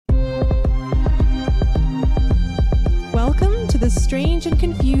Strange and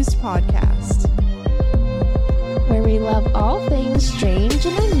Confused podcast, where we love all things strange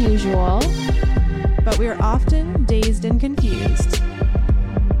and unusual, but we are often dazed and confused.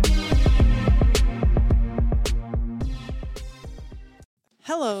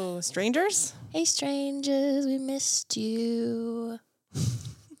 Hello, strangers. Hey, strangers, we missed you.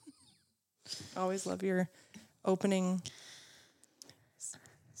 Always love your opening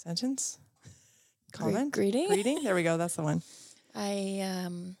sentence. Comment? Greeting? There we go. That's the one.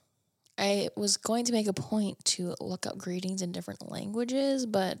 I was going to make a point to look up greetings in different languages,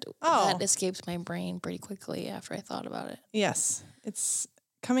 but that escaped my brain pretty quickly after I thought about it. Yes. It's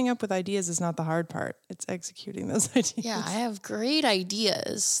coming up with ideas is not the hard part. It's executing those ideas. Yeah, I have great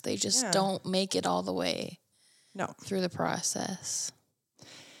ideas. They just don't make it all the way through the process.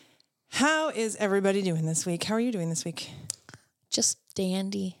 How is everybody doing this week? How are you doing this week? Just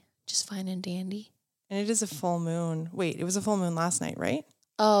dandy. Just fine and dandy. And it is a full moon. Wait, it was a full moon last night, right?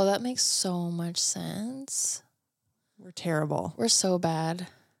 Oh, that makes so much sense. We're terrible. We're so bad.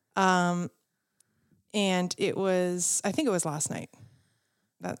 And it was, I think it was last night.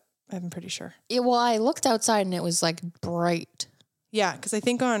 I'm pretty sure. Yeah, well, I looked outside and it was like bright. Yeah, because I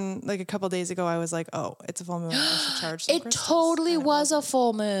think on like a couple of days ago, I was like, oh, it's a full moon. I should charge some crystals. Totally was a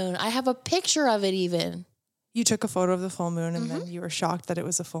full moon. I have a picture of it even. You took a photo of the full moon and then you were shocked that it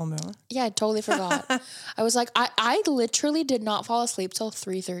was a full moon. Yeah, I totally forgot. I was like, I literally did not fall asleep till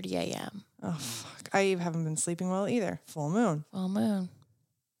 3:30 a.m. Oh, fuck. I haven't been sleeping well either. Full moon. Full moon.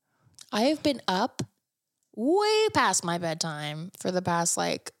 I have been up way past my bedtime for the past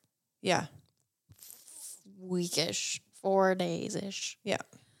weekish, 4 days-ish. Yeah.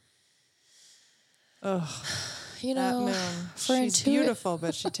 Ugh. You know, that moon. She's beautiful,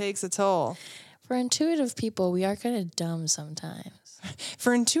 but she takes a toll. For intuitive people, we are kind of dumb sometimes.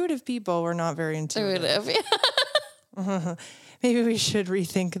 For intuitive people, we're not very intuitive. Yeah. Maybe we should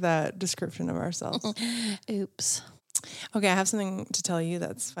rethink that description of ourselves. Oops. Okay, I have something to tell you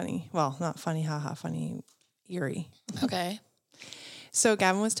that's funny. Well, not funny, haha, funny, eerie. Okay. So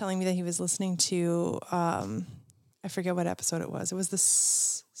Gavin was telling me that he was listening to, I forget what episode it was. It was the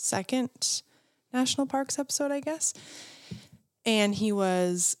second National Parks episode, I guess. And he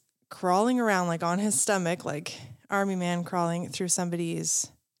was crawling around like on his stomach, like army man crawling through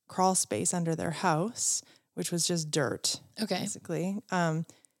somebody's crawl space under their house, which was just dirt. Okay. Basically.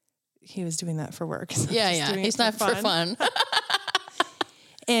 He was doing that for work. So Yeah. It's not for fun.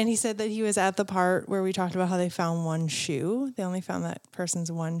 And he said that he was at the part where we talked about how they found one shoe. They only found that person's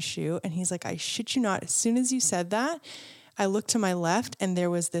one shoe. And he's like, I shit you not. As soon as you said that, I looked to my left and there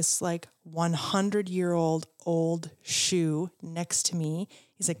was this like 100-year-old old shoe next to me.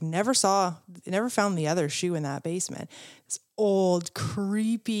 He's like, never found the other shoe in that basement. This old,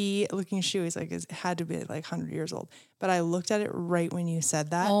 creepy looking shoe. He's like, it had to be like 100 years old. But I looked at it right when you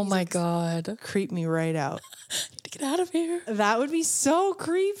said that. Oh my God. Creeped me right out. Get out of here. That would be so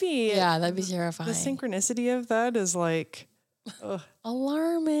creepy. Yeah, that'd be terrifying. The synchronicity of that is like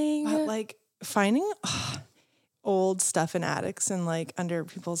alarming. But like finding old stuff in attics and like under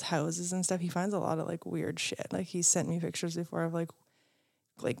people's houses and stuff, he finds a lot of like weird shit. Like he sent me pictures before of like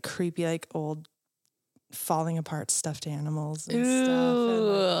creepy, like old falling apart stuffed animals and stuff and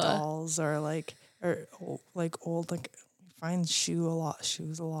like dolls or old like finds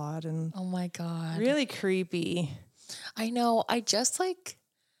shoes a lot and oh my God, really creepy. I know. I just like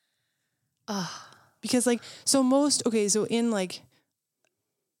because like so in like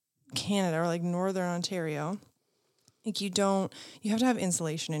Canada or like Northern Ontario, like you have to have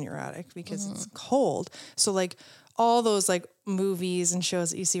insulation in your attic because it's cold. So like all those like movies and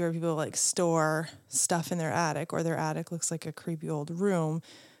shows that you see where people like store stuff in their attic or their attic looks like a creepy old room,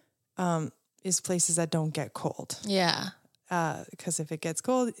 is places that don't get cold. Yeah. Because if it gets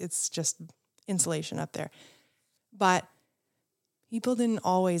cold, it's just insulation up there. But people didn't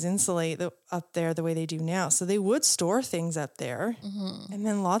always insulate up there the way they do now. So they would store things up there. Mm-hmm. And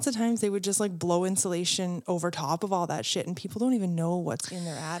then lots of times they would just like blow insulation over top of all that shit. And people don't even know what's in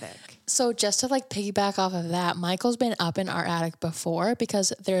their attic. So just to like piggyback off of that, Michael's been up in our attic before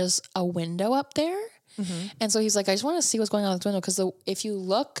because there's a window up there. Mm-hmm. And so he's like, I just want to see what's going on with the window. Because if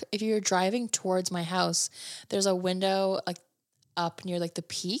you're driving towards my house, there's a window like up near like the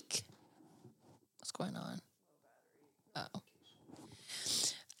peak. What's going on? Oh.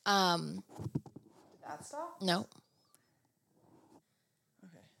 Did that stop? No.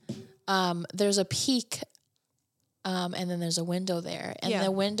 Okay. There's a peak, and then there's a window there, and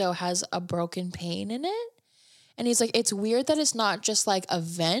the window has a broken pane in it, And he's like, it's weird that it's not just like a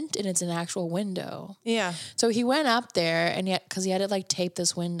vent and it's an actual window. Yeah. So he went up there and yet, cause he had to like tape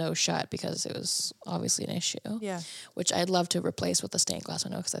this window shut because it was obviously an issue. Yeah. Which I'd love to replace with a stained glass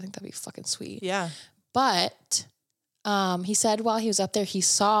window because I think that'd be fucking sweet. Yeah. But he said while he was up there, he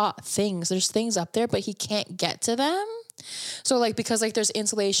saw things. There's things up there, but he can't get to them. So like, because like there's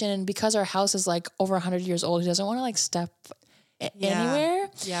insulation and because our house is like over 100 years old, he doesn't want to like step anywhere.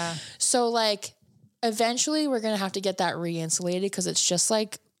 Yeah. So like, eventually we're going to have to get that re-insulated because it's just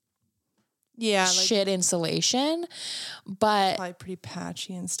like shit insulation, but probably pretty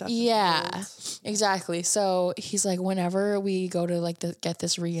patchy and stuff. Yeah, exactly. So he's like, whenever we go to like get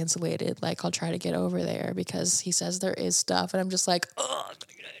this re-insulated, like I'll try to get over there because he says there is stuff. And I'm just like, oh.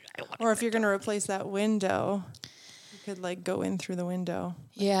 Or if you're going to replace that window, you could like go in through the window.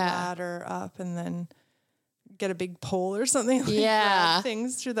 Like ladder up and then get a big pole or something. Like grab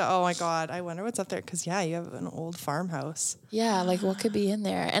things through the, oh my God, I wonder what's up there. Cause you have an old farmhouse. Yeah. Like what could be in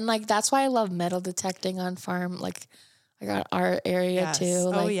there? And like, that's why I love metal detecting on farm. Like I got our area too.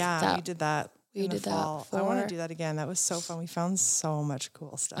 Like, we did that. We did that. I want to do that again. That was so fun. We found so much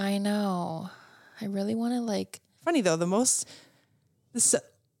cool stuff. I know. I really want to like. Funny though,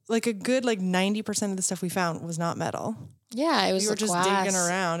 like a good like 90% of the stuff we found was not metal. Yeah, it was. We were just glass. digging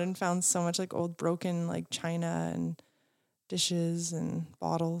around and found so much like old broken like china and dishes and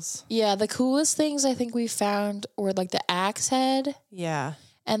bottles. Yeah, the coolest things I think we found were like the axe head. Yeah.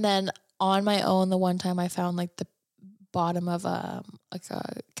 And then on my own, the one time I found like the bottom of like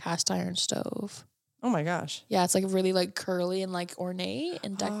a cast iron stove. Oh my gosh. Yeah, it's like really like curly and like ornate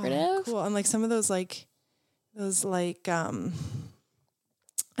and decorative. Oh, cool. And like some of those I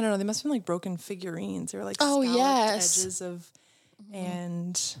don't know, they must have been like broken figurines. They were like edges of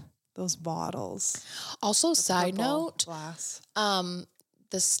and those bottles. Also, side note, glass.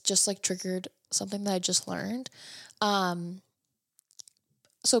 This just like triggered something that I just learned.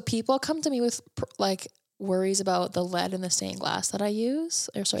 So people come to me with like worries about the lead in the stained glass that I use.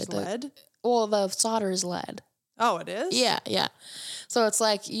 Or sorry, lead? Well, the solder is lead. Oh, it is? Yeah, yeah. So it's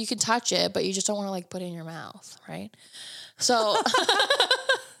like you can touch it, but you just don't want to like put it in your mouth, right? So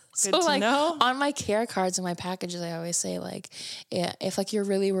Good to like know. On my care cards and my packages, I always say like, yeah, if like you're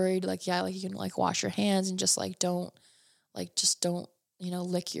really worried, like like you can like wash your hands and just like don't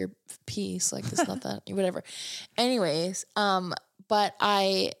lick your piece, like it's not that whatever. Anyways, but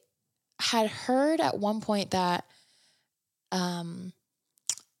I had heard at one point that like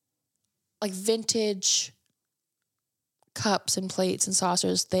vintage cups and plates and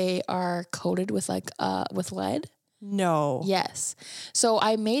saucers, they are coated with like with lead. No. Yes. So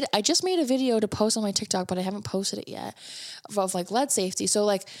I just made a video to post on my TikTok, but I haven't posted it yet of like lead safety. So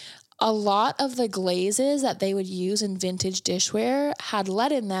like a lot of the glazes that they would use in vintage dishware had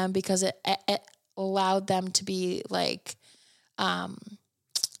lead in them because it allowed them to be like,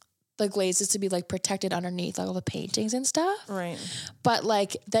 the glazes to be like protected underneath all the paintings and stuff. Right. But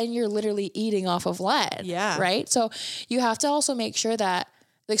like, then you're literally eating off of lead. Yeah. Right. So you have to also make sure that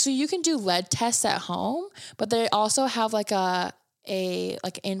like, so you can do lead tests at home, but they also have like a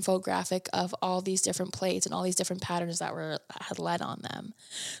like infographic of all these different plates and all these different patterns that had lead on them.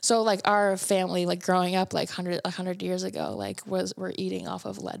 So like our family, like growing up, like 100 years ago, like we're eating off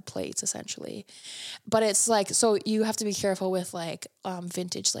of lead plates essentially. But it's like, so you have to be careful with like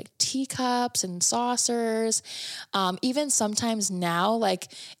vintage like teacups and saucers. Even sometimes now, like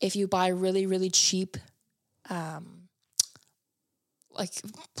if you buy really, really cheap, like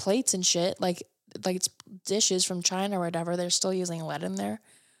plates and shit, like it's dishes from China or whatever, they're still using lead in their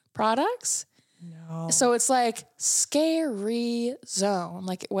products. No. So it's like scary zone,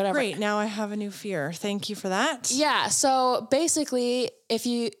 like whatever. Great. Now I have a new fear. Thank you for that. Yeah. So basically, if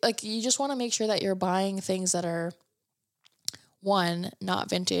you like, you just want to make sure that you're buying things that are one, not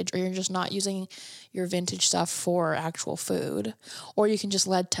vintage, or you're just not using your vintage stuff for actual food, or you can just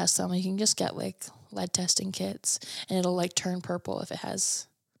lead test them. You can just get like lead testing kits and it'll like turn purple if it has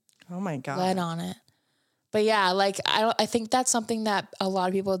oh my God lead on it. But yeah, like I think that's something that a lot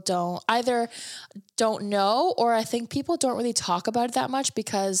of people don't know, or I think people don't really talk about it that much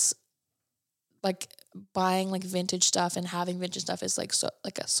because like buying like vintage stuff and having vintage stuff is like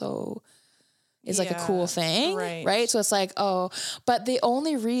like a cool thing, right? So it's like, oh, but the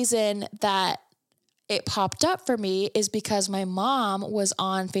only reason that it popped up for me is because my mom was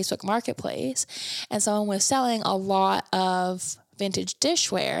on Facebook Marketplace and someone was selling a lot of vintage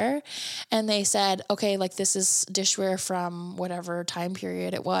dishware, and they said, okay, like this is dishware from whatever time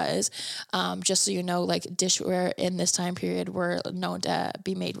period it was. Just so you know, like dishware in this time period were known to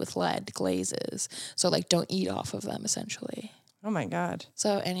be made with lead glazes. So like don't eat off of them essentially. Oh my God.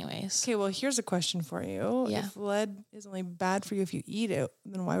 So anyways. Okay, well, here's a question for you. Yeah. If lead is only bad for you if you eat it,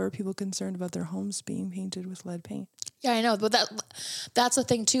 then why were people concerned about their homes being painted with lead paint? Yeah, I know. But that's the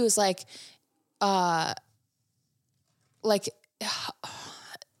thing too, is like so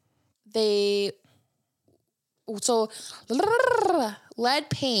lead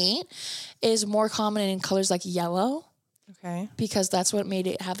paint is more common in colors like yellow. Okay. Because that's what made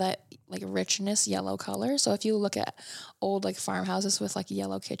it have that like richness, yellow color. So if you look at old like farmhouses with like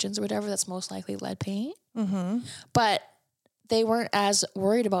yellow kitchens or whatever, that's most likely lead paint. Mm-hmm. But they weren't as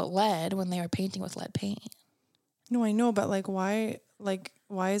worried about lead when they were painting with lead paint. No, I know, but why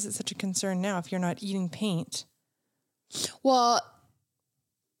is it such a concern now if you're not eating paint? Well,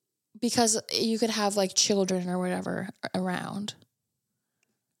 because you could have like children or whatever around.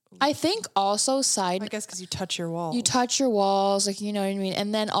 I think also I guess because you touch your walls. You touch your walls, like, you know what I mean?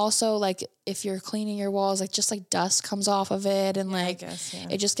 And then also, like, if you're cleaning your walls, like, just, like, dust comes off of it. And,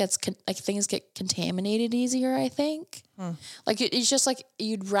 it just gets, things get contaminated easier, I think. Like, it's just, like,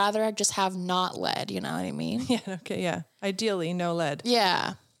 you'd rather just have not lead, you know what I mean? Yeah, okay, yeah. Ideally, no lead.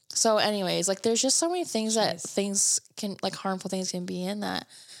 Yeah. So, anyways, like, there's just so many things that things can, like, harmful things can be in that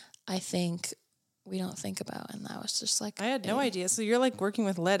I think we don't think about. And that was just like, I had no idea. So you're like working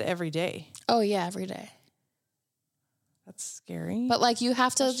with lead every day. Oh yeah, every day. That's scary. But like, you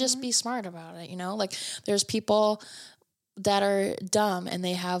have to just be smart about it, you know? Like, there's people that are dumb and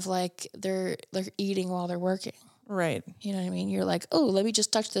they have like they're eating while they're working. Right. You know what I mean? You're like, oh, let me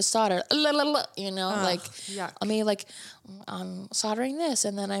just touch this solder. You know, yuck. I mean, like, I'm soldering this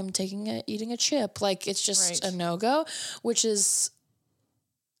and then I'm eating a chip. Like, it's just a no-go, which is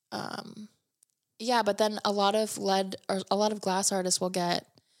yeah, but then a lot of glass artists will get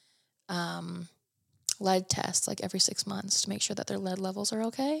lead tests like every 6 months to make sure that their lead levels are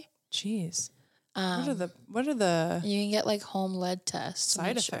okay. Jeez. What are the you can get like home lead tests.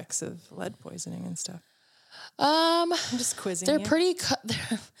 Side effects of lead poisoning and stuff? I'm just quizzing they're you.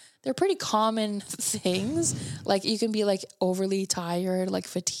 They're pretty common things. Like, you can be like overly tired, like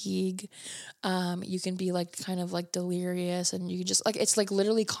fatigue. You can be like kind of like delirious, and you can just like, it's like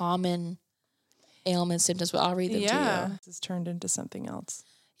literally common ailment symptoms, but I'll read them to you. This has turned into something else.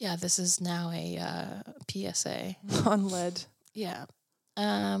 Yeah, this is now a PSA on lead. Yeah.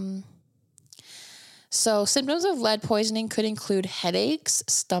 So symptoms of lead poisoning could include headaches,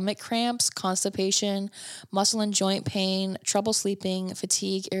 stomach cramps, constipation, muscle and joint pain, trouble sleeping,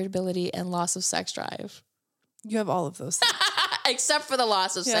 fatigue, irritability, and loss of sex drive. You have all of those things. Except for the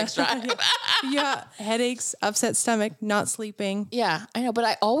loss of sex drive. Yeah, headaches, upset stomach, not sleeping. Yeah, I know, but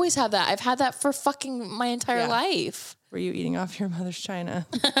I always have that. I've had that for fucking my entire life. Were you eating off your mother's china?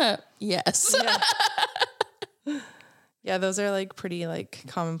 Yes. Yeah, those are like pretty like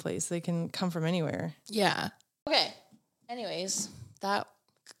commonplace. They can come from anywhere. Yeah. Okay. Anyways, that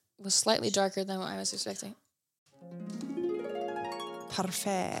was slightly darker than what I was expecting.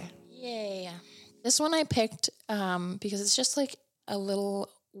 Parfait. Yeah. This one I picked because it's just like a little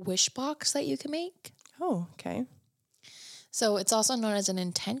wish box that you can make. Oh, okay. So it's also known as an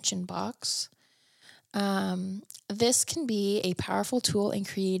intention box. This can be a powerful tool in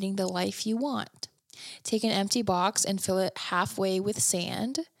creating the life you want. Take an empty box and fill it halfway with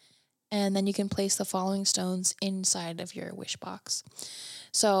sand, and then you can place the following stones inside of your wish box.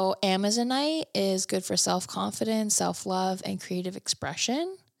 So Amazonite is good for self-confidence, self-love, and creative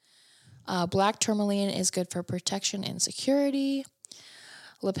expression. Black tourmaline is good for protection and security.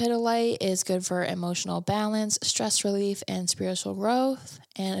 Lepidolite is good for emotional balance, stress relief, and spiritual growth.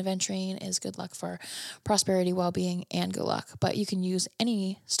 And aventurine is good luck for prosperity, well-being, and good luck. But you can use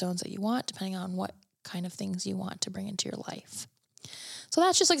any stones that you want, depending on what kind of things you want to bring into your life. So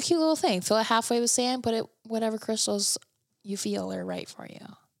that's just like a cute little thing. Fill it halfway with sand, put it whatever crystals you feel are right for you.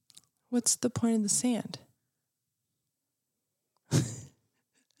 What's the point of the sand?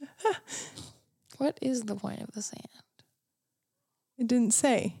 What is the point of the sand? It didn't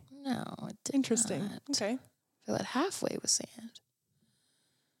say. No, it did Interesting. not. Okay. Fill it halfway with sand.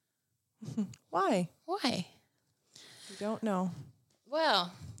 Why? Why? We don't know.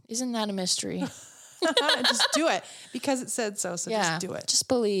 Well, isn't that a mystery? Just do it because it said so. So just do it. Just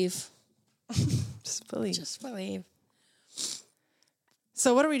believe. Just believe. Just believe.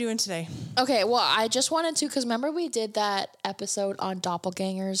 So what are we doing today? Okay, well, I just wanted to, because remember we did that episode on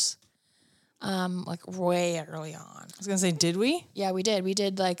doppelgangers, like way early on. I was gonna say, did we? Yeah, we did. We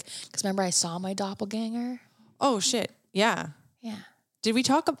did because remember I saw my doppelganger. Oh shit! Yeah. Yeah. Did we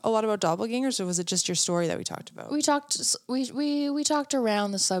talk a lot about doppelgangers, or was it just your story that we talked about? We talked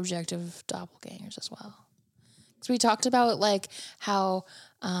around the subject of doppelgangers as well. So we talked about like how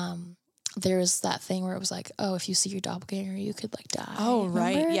there's that thing where it was like, oh, if you see your doppelganger, you could like die. Oh,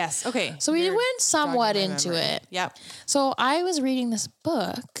 right. Remember? Yes. Okay. So we You're went somewhat jogging my into memory. it. Yep. So I was reading this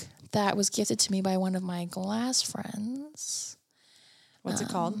book that was gifted to me by one of my glass friends. What's it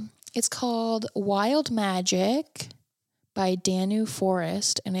called? It's called Wild Magic by Danu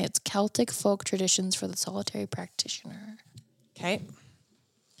Forrest, and it's Celtic folk traditions for the solitary practitioner. Okay.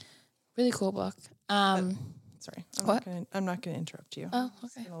 Really cool book. Sorry. What? I'm not gonna interrupt you. Oh, I'm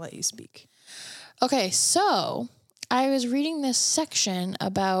just okay. gonna let you speak. Okay, so I was reading this section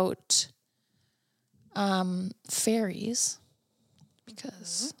about fairies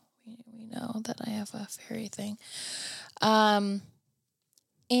because we know that I have a fairy thing.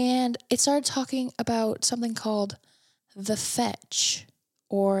 And it started talking about something called the fetch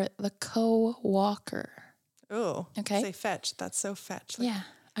or the co-walker. Oh. Okay. Say fetch. That's so fetch. Yeah,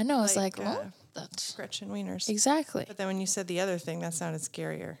 I know. It's like, like, oh, that's Gretchen Wieners. exactly. But then when you said the other thing, that sounded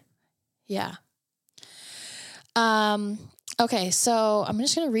scarier. Yeah. Okay, so I'm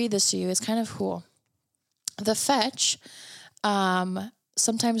just going to read this to you. It's kind of cool. The fetch,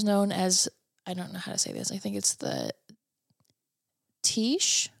 sometimes known as, I don't know how to say this. I think it's the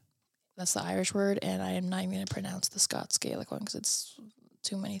tish. That's the Irish word, and I am not even going to pronounce the Scots Gaelic one because it's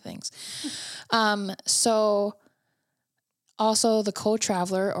too many things. So also the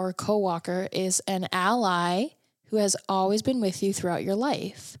co-traveler or co-walker is an ally who has always been with you throughout your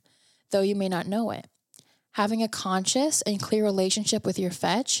life, though you may not know it. Having a conscious and clear relationship with your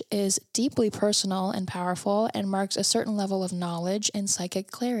fetch is deeply personal and powerful and marks a certain level of knowledge and psychic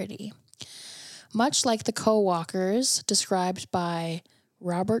clarity. Much like the co-walkers described by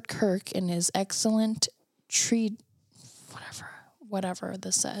Robert Kirk in his excellent whatever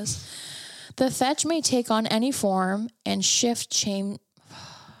this says, the fetch may take on any form and shift change.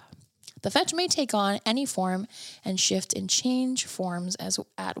 The fetch may take on any form and shift and change forms as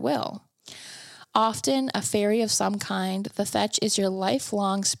at will. Often a fairy of some kind, the fetch is your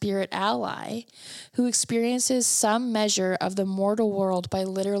lifelong spirit ally who experiences some measure of the mortal world by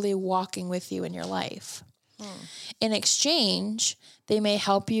literally walking with you in your life. In exchange, they may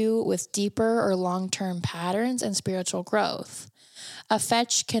help you with deeper or long-term patterns and spiritual growth. A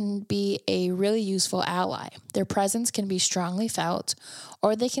fetch can be a really useful ally. Their presence can be strongly felt,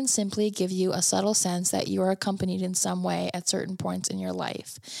 or they can simply give you a subtle sense that you are accompanied in some way at certain points in your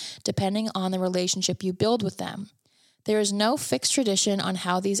life, depending on the relationship you build with them. There is no fixed tradition on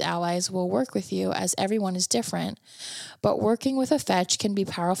how these allies will work with you, as everyone is different, but working with a fetch can be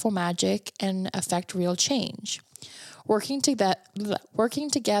powerful magic and affect real change. Working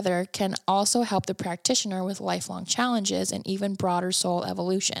together can also help the practitioner with lifelong challenges and even broader soul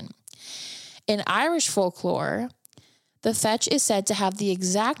evolution. In Irish folklore, the fetch is said to have the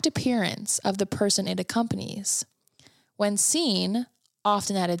exact appearance of the person it accompanies. When seen,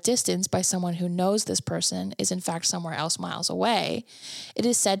 often at a distance by someone who knows this person is in fact somewhere else miles away, it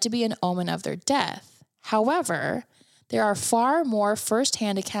is said to be an omen of their death. However, there are far more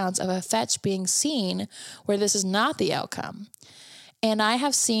first-hand accounts of a fetch being seen where this is not the outcome. And I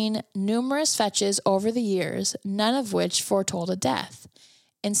have seen numerous fetches over the years, none of which foretold a death.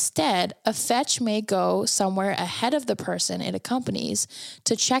 Instead, a fetch may go somewhere ahead of the person it accompanies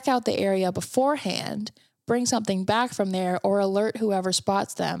to check out the area beforehand, bring something back from there, or alert whoever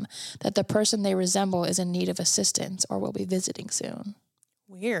spots them that the person they resemble is in need of assistance or will be visiting soon.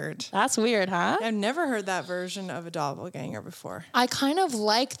 Weird. That's weird, huh? I've never heard that version of a doppelganger before. I kind of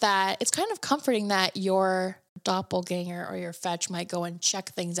like that. It's kind of comforting that your doppelganger or your fetch might go and check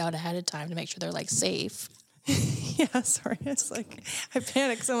things out ahead of time to make sure they're like safe. Yeah, sorry. It's like I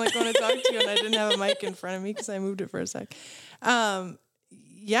panicked because I'm like going to talk to you and I didn't have a mic in front of me because I moved it for a sec.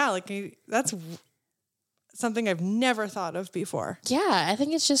 Yeah, like that's something I've never thought of before. Yeah, I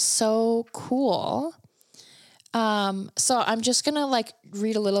think it's just so cool. So I'm just gonna like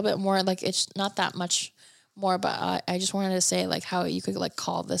read a little bit more. Like it's not that much more, but I just wanted to say like how you could like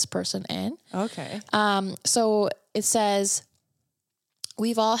call this person in. Okay. So it says,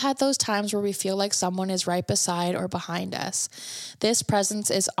 we've all had those times where we feel like someone is right beside or behind us. This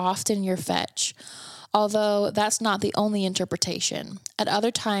presence is often your fetch, although that's not the only interpretation. At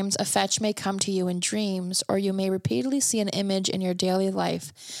other times, a fetch may come to you in dreams, or you may repeatedly see an image in your daily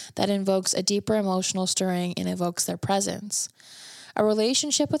life that invokes a deeper emotional stirring and evokes their presence. A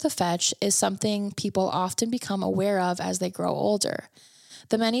relationship with a fetch is something people often become aware of as they grow older.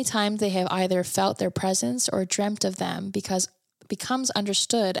 The many times they have either felt their presence or dreamt of them becomes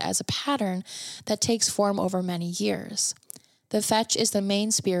understood as a pattern that takes form over many years. The fetch is the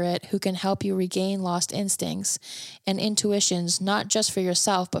main spirit who can help you regain lost instincts and intuitions, not just for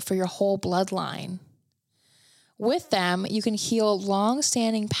yourself, but for your whole bloodline. With them, you can heal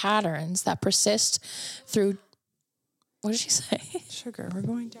long-standing patterns that persist through... What did she say? Sugar, we're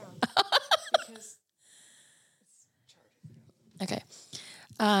going down. Because Okay.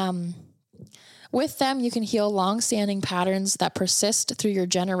 With them, you can heal long-standing patterns that persist through your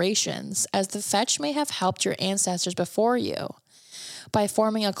generations, as the fetch may have helped your ancestors before you. By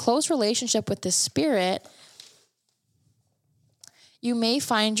forming a close relationship with this spirit, you may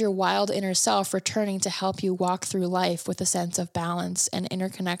find your wild inner self returning to help you walk through life with a sense of balance and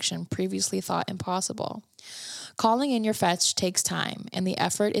interconnection previously thought impossible. Calling in your fetch takes time, and the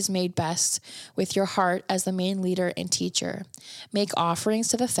effort is made best with your heart as the main leader and teacher. Make offerings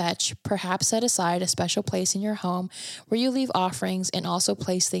to the fetch, perhaps set aside a special place in your home where you leave offerings, and also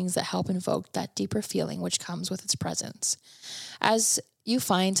place things that help invoke that deeper feeling which comes with its presence. As you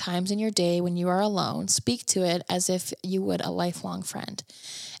find times in your day when you are alone, speak to it as if you would a lifelong friend,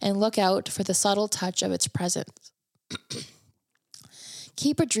 and look out for the subtle touch of its presence.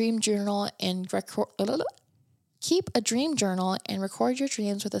 Keep a dream journal and record your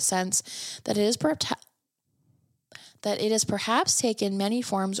dreams with a sense that it is perhaps taken many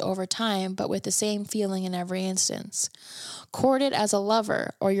forms over time, but with the same feeling in every instance. Court it as a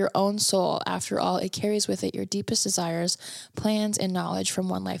lover or your own soul. After all, it carries with it your deepest desires, plans, and knowledge from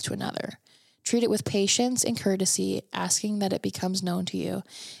one life to another. Treat it with patience and courtesy, asking that it becomes known to you,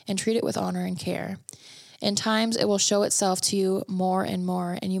 and treat it with honor and care. In times, it will show itself to you more and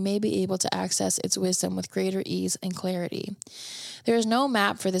more, and you may be able to access its wisdom with greater ease and clarity. There is no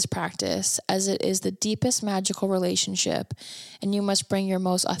map for this practice, as it is the deepest magical relationship, and you must bring your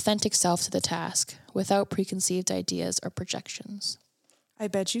most authentic self to the task, without preconceived ideas or projections. I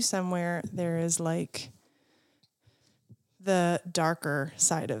bet you somewhere there is like the darker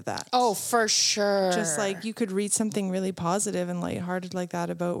side of that. Oh, for sure. Just like you could read something really positive and lighthearted like that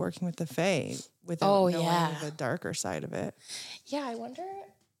about working with the Fae without knowing the darker side of it. Yeah, I wonder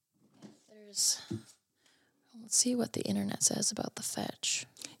if there's... Let's see what the internet says about the fetch.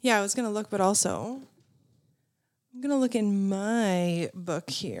 Yeah, I was going to look, but also I'm going to look in my book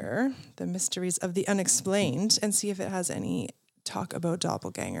here, The Mysteries of the Unexplained, and see if it has any talk about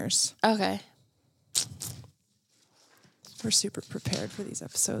doppelgangers. Okay. We're super prepared for these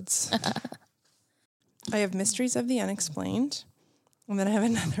episodes. I have Mysteries of the Unexplained, and then I have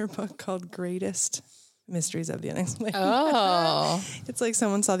another book called Greatest Mysteries of the Unexplained. Oh. It's like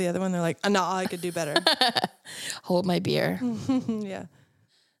someone saw the other one, they're like, no, I could do better. Hold my beer. Yeah.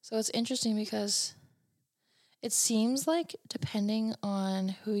 So it's interesting because it seems like depending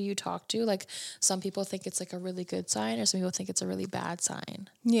on who you talk to, like some people think it's like a really good sign or some people think it's a really bad sign.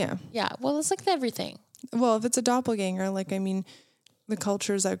 Yeah. Yeah. Well, it's like everything. Well, if it's a doppelganger, like, I mean, the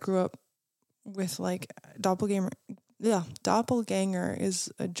cultures that grew up with like doppelganger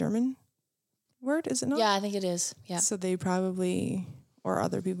is a German word, is it not? Yeah, I think it is. Yeah. So they probably, or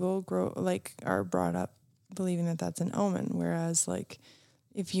other people are brought up believing that that's an omen. Whereas like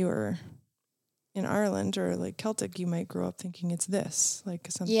if you're in Ireland or like Celtic, you might grow up thinking it's this, like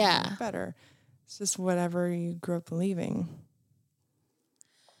something better. It's just whatever you grew up believing.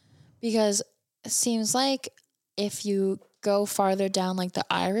 Because it seems like if you go farther down, like the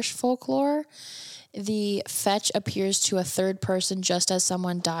Irish folklore, the fetch appears to a third person just as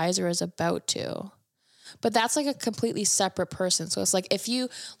someone dies or is about to. But that's like a completely separate person. So it's like if you,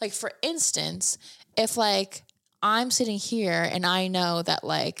 like for instance, if like I'm sitting here and I know that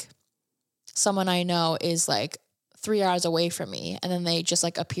like someone I know is like 3 hours away from me and then they just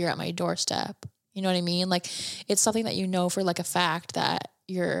like appear at my doorstep. You know what I mean? Like it's something that you know for like a fact that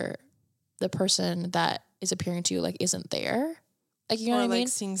the person that is appearing to you like isn't there. Like, you know what I mean? Or like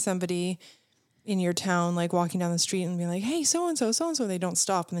seeing somebody in your town, like walking down the street and be like, hey, so-and-so, they don't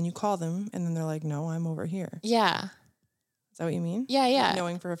stop. And then you call them and then they're like, no, I'm over here. Yeah. Is that what you mean? Yeah, yeah. Like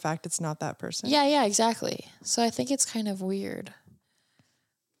knowing for a fact it's not that person. Yeah, yeah, exactly. So I think it's kind of weird.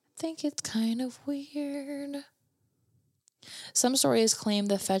 Some stories claim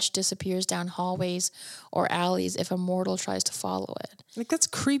the fetch disappears down hallways or alleys if a mortal tries to follow it. Like that's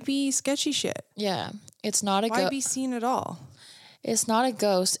creepy, sketchy shit. Yeah. It's not a Why be seen at all? It's not a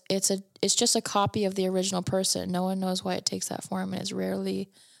ghost. It's just a copy of the original person. No one knows why it takes that form, and it's rarely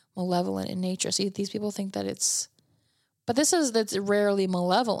malevolent in nature. See, these people think that that's rarely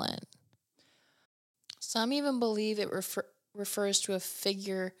malevolent. Some even believe it refers to a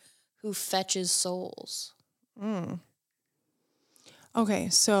figure who fetches souls. Okay,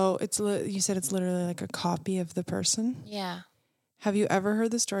 so you said it's literally like a copy of the person? Yeah. Have you ever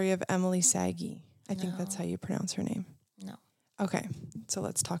heard the story of Emily Saggy? I think that's how you pronounce her name. No. Okay, so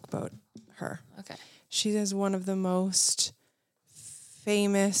let's talk about her. Okay. She has one of the most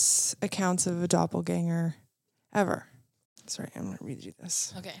famous accounts of a doppelganger ever. Sorry, I'm going to read you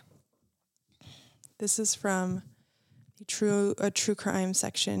this. Okay. This is from a true crime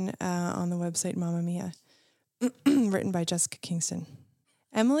section on the website Mamma Mia, written by Jessica Kingston.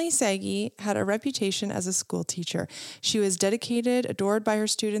 Emily Sagi had a reputation as a school teacher. She was dedicated, adored by her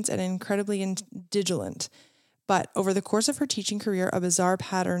students, and incredibly vigilant. But over the course of her teaching career, a bizarre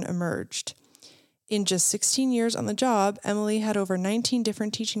pattern emerged. In just 16 years on the job, Emily had over 19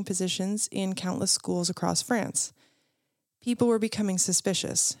 different teaching positions in countless schools across France. People were becoming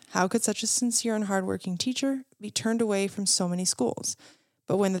suspicious. How could such a sincere and hardworking teacher be turned away from so many schools?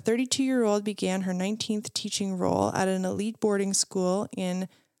 But when the 32-year-old began her 19th teaching role at an elite boarding school in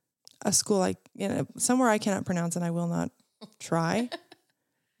a school somewhere I cannot pronounce and I will not try,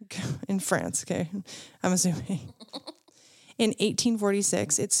 in France, okay, I'm assuming. In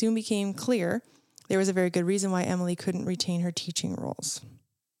 1846, it soon became clear there was a very good reason why Emily couldn't retain her teaching roles.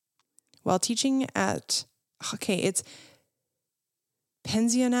 While teaching at, it's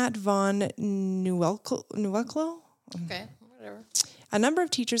Pensionnat von Nieuweklo? Okay, whatever. A number of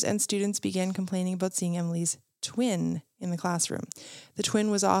teachers and students began complaining about seeing Emily's twin in the classroom. The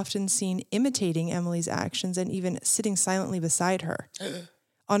twin was often seen imitating Emily's actions and even sitting silently beside her.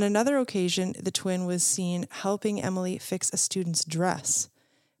 On another occasion, the twin was seen helping Emily fix a student's dress.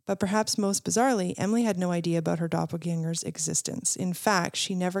 But perhaps most bizarrely, Emily had no idea about her doppelganger's existence. In fact,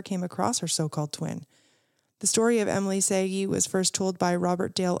 she never came across her so-called twin. The story of Emily Sagi was first told by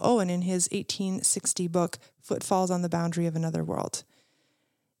Robert Dale Owen in his 1860 book, Footfalls on the Boundary of Another World.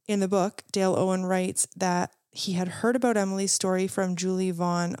 In the book, Dale Owen writes that he had heard about Emily's story from Julie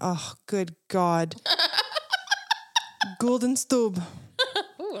von, Guldenstube,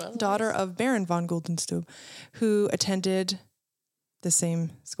 daughter of Baron von Guldenstube, who attended the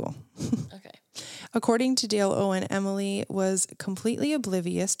same school. Okay. According to Dale Owen, Emily was completely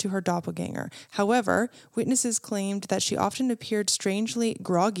oblivious to her doppelganger. However, witnesses claimed that she often appeared strangely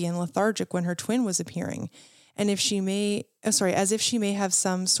groggy and lethargic when her twin was appearing, and as if she may have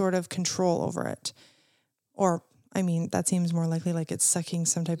some sort of control over it. Or, that seems more likely like it's sucking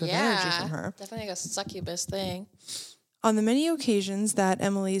some type of energy from her. Definitely like a succubus thing. On the many occasions that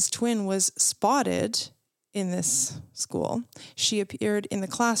Emily's twin was spotted in this school, she appeared in the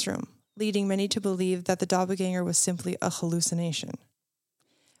classroom, leading many to believe that the doppelganger was simply a hallucination.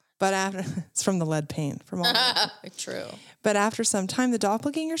 But it's from the lead paint. From all True. But after some time, the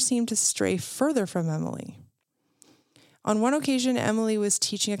doppelganger seemed to stray further from Emily. On one occasion, Emily was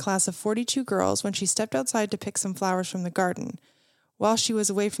teaching a class of 42 girls when she stepped outside to pick some flowers from the garden. While she was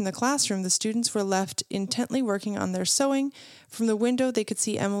away from the classroom, the students were left intently working on their sewing. From the window, they could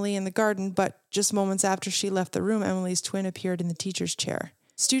see Emily in the garden, but just moments after she left the room, Emily's twin appeared in the teacher's chair.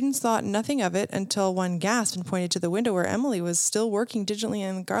 Students thought nothing of it until one gasped and pointed to the window where Emily was still working diligently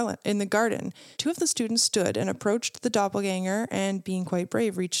in the garden. Two of the students stood and approached the doppelganger and, being quite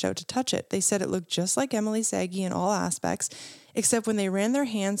brave, reached out to touch it. They said it looked just like Emily Sagi in all aspects, except when they ran their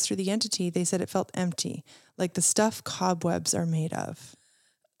hands through the entity, they said it felt empty, like the stuff cobwebs are made of.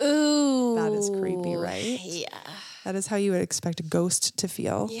 Ooh. That is creepy, right? Yeah. That is how you would expect a ghost to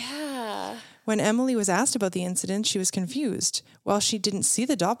feel. Yeah. When Emily was asked about the incident, she was confused. While she didn't see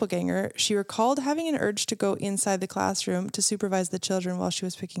the doppelganger, she recalled having an urge to go inside the classroom to supervise the children while she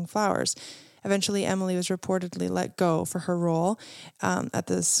was picking flowers. Eventually, Emily was reportedly let go for her role at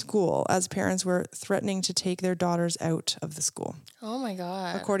the school, as parents were threatening to take their daughters out of the school. Oh my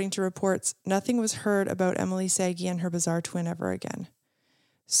God. According to reports, nothing was heard about Emily Sagi and her bizarre twin ever again.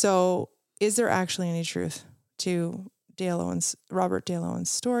 So, is there actually any truth to Robert Dale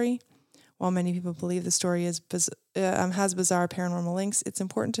Owen's story? While many people believe the story has bizarre paranormal links, it's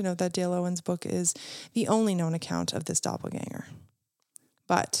important to note that Dale Owen's book is the only known account of this doppelganger.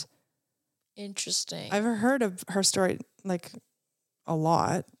 But interesting. I've heard of her story a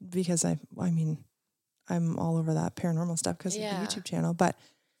lot because I'm all over that paranormal stuff because of the YouTube channel. But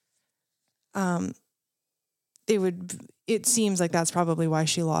it seems like that's probably why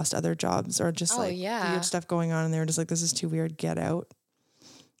she lost other jobs or just weird stuff going on, and they were just like, this is too weird, get out.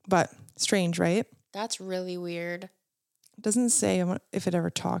 But strange, right? That's really weird. It doesn't say if it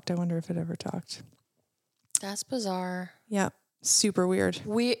ever talked. I wonder if it ever talked. That's bizarre. Yeah. Super weird.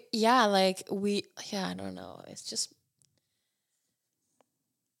 I don't know. It's just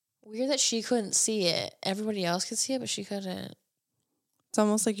weird that she couldn't see it. Everybody else could see it, but she couldn't. It's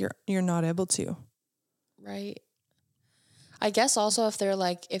almost like you're not able to. Right. I guess also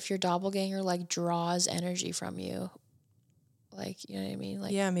if your doppelganger draws energy from you. You know what I mean?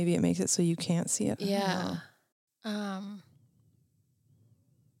 Yeah, maybe it makes it so you can't see it. Yeah.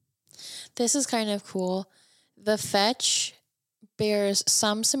 This is kind of cool. The fetch bears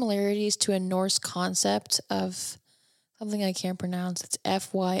some similarities to a Norse concept of something I can't pronounce. It's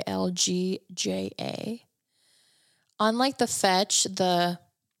Fylgja. Unlike the fetch,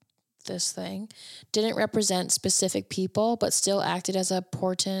 this thing didn't represent specific people, but still acted as a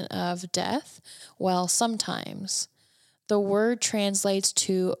portent of death. Well, sometimes. The word translates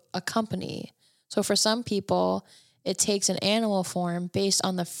to accompany. So for some people, it takes an animal form based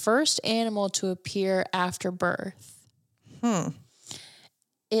on the first animal to appear after birth.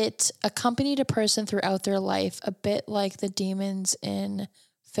 It accompanied a person throughout their life, a bit like the demons in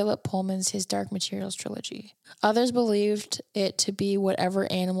Philip Pullman's His Dark Materials trilogy. Others believed it to be whatever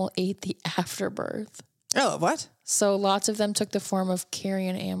animal ate the afterbirth. Oh, what? So lots of them took the form of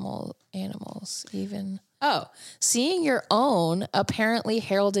carrion animals, even. Oh, seeing your own apparently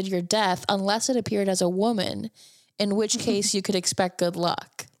heralded your death unless it appeared as a woman, in which case you could expect good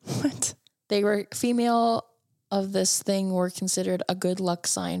luck. What? They were female of this thing were considered a good luck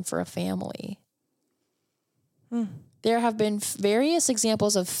sign for a family. There have been various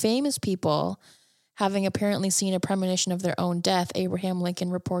examples of famous people having apparently seen a premonition of their own death. Abraham Lincoln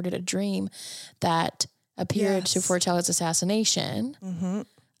reported a dream that appeared to foretell his assassination.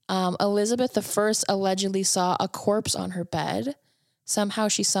 Elizabeth I allegedly saw a corpse on her bed. Somehow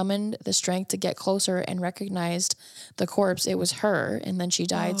she summoned the strength to get closer and recognized the corpse. It was her, and then she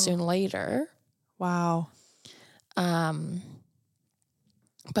died soon later. Wow.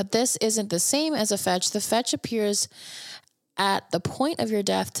 But this isn't the same as a fetch. The fetch appears at the point of your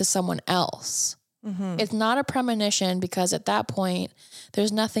death to someone else. It's not a premonition because at that point,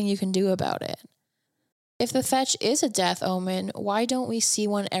 there's nothing you can do about it. If the fetch is a death omen, why don't we see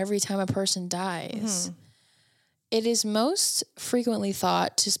one every time a person dies? It is most frequently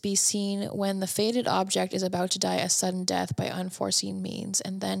thought to be seen when the fated object is about to die a sudden death by unforeseen means,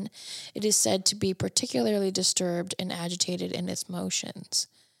 and then it is said to be particularly disturbed and agitated in its motions.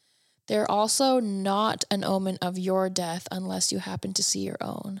 They're also not an omen of your death unless you happen to see your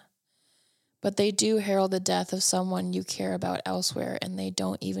own. But they do herald the death of someone you care about elsewhere, and they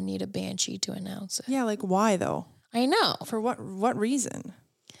don't even need a banshee to announce it. Yeah, like why though? I know. For what reason?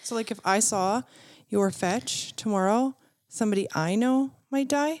 So like if I saw your fetch tomorrow, somebody I know might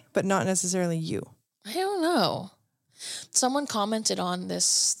die, but not necessarily you. I don't know. Someone commented on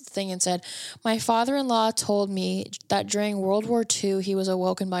this thing and said, my father-in-law told me that during World War II, he was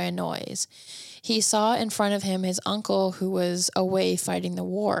awoken by a noise. He saw in front of him his uncle who was away fighting the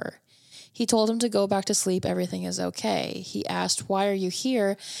war. He told him to go back to sleep. Everything is okay. He asked, why are you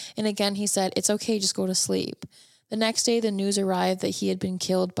here? And again, he said, it's okay. Just go to sleep. The next day, the news arrived that he had been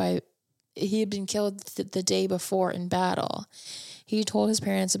killed the day before in battle. He told his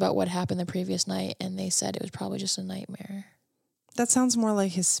parents about what happened the previous night, and they said it was probably just a nightmare. That sounds more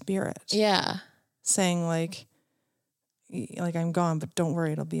like his spirit. Yeah. Saying like I'm gone, but don't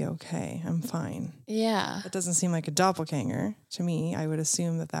worry, it'll be okay. I'm fine. Yeah. That doesn't seem like a doppelganger to me. I would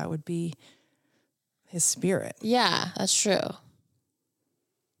assume that would be his spirit. Yeah, that's true.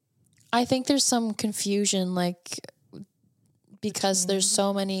 I think there's some confusion, because there's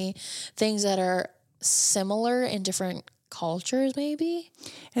so many things that are similar in different cultures, maybe.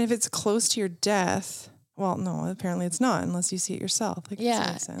 And if it's close to your death, well, no, apparently it's not unless you see it yourself.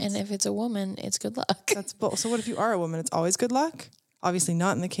 Yeah, and if it's a woman, it's good luck. That's bull. So what if you are a woman? It's always good luck? Obviously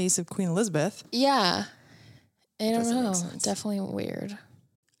not in the case of Queen Elizabeth. Yeah. I don't know. Make sense. Definitely weird.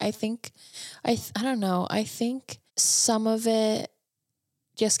 I think, I don't know. I think some of it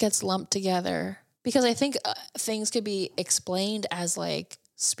just gets lumped together because I think things could be explained as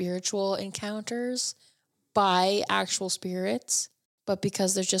spiritual encounters by actual spirits, but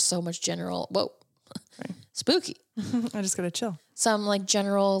because there's just so much general, spooky. I just gotta chill. Some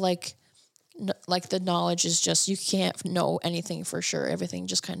general, the knowledge is just, you can't know anything for sure. Everything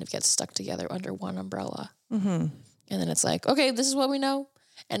just kind of gets stuck together under one umbrella. Mm-hmm. And then it's okay, this is what we know.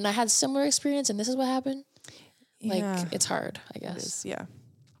 And I had a similar experience and this is what happened. It's hard, I guess. It is, yeah.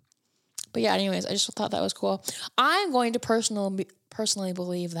 But yeah, anyways, I just thought that was cool. I'm going to personally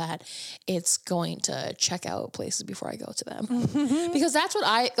believe that it's going to check out places before I go to them. Because that's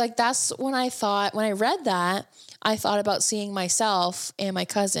what that's when I read that, I thought about seeing myself and my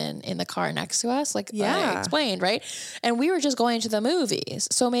cousin in the car next to us, I explained, right? And we were just going to the movies.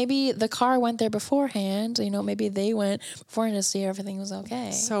 So maybe the car went there beforehand, maybe they went beforehand to see everything was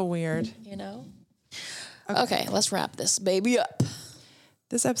okay. So weird. Okay, let's wrap this baby up.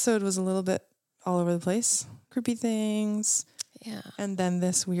 This episode was a little bit all over the place. Creepy things. Yeah. And then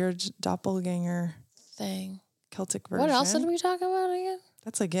this weird doppelganger thing. Celtic version. What else did we talk about again?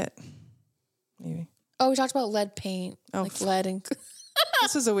 That's it. Maybe. Oh, we talked about lead paint. Lead and...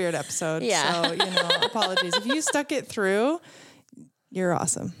 This was a weird episode. Yeah. So, apologies. If you stuck it through, You're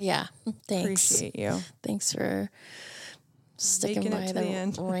awesome. Yeah. Thanks. Appreciate you. Thanks for sticking Making it by to the the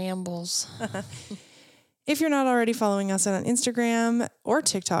end. rambles. If you're not already following us on Instagram or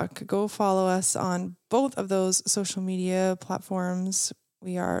TikTok, go follow us on both of those social media platforms.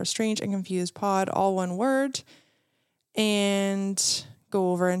 We are Strange and Confused Pod, all one word. And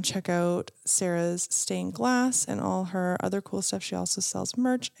go over and check out Sarah's stained glass and all her other cool stuff. She also sells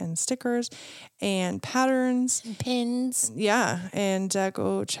merch and stickers and patterns. And pins. Yeah. And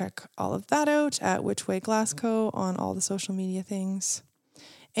go check all of that out at Which Way Glass Co. on all the social media things.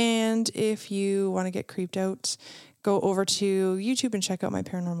 And if you want to get creeped out, go over to YouTube and check out my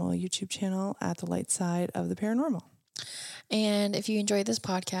paranormal YouTube channel at The Light Side of the Paranormal. And if you enjoyed this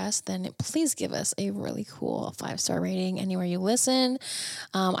podcast, then please give us a really cool 5-star rating anywhere you listen.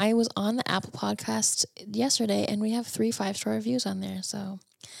 I was on the Apple podcast yesterday and we have 3 5-star reviews on there. So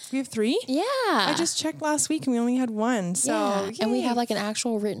We have 3? yeah. I just checked last week and we only had 1. So yeah. And we yay. have like an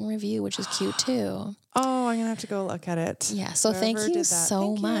actual written review, which is cute too. Oh, I'm going to have to go look at it. Yeah. So thank Whoever you did that.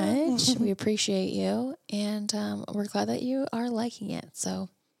 so Thank you. much. We appreciate you. And we're glad that you are liking it. So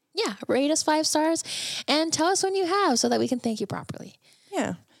yeah, rate us 5 stars and tell us when you have so that we can thank you properly.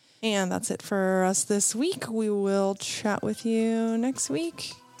 Yeah. And that's it for us this week. We will chat with you next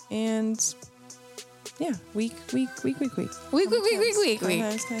week. And yeah, week. Week. How many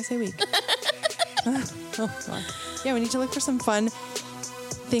times can I say week? Oh, God. Yeah, we need to look for some fun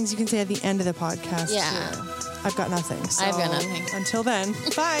things you can say at the end of the podcast. Yeah. Too. I've got nothing. So I've got nothing. Until then,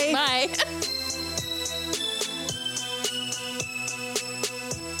 bye. Bye.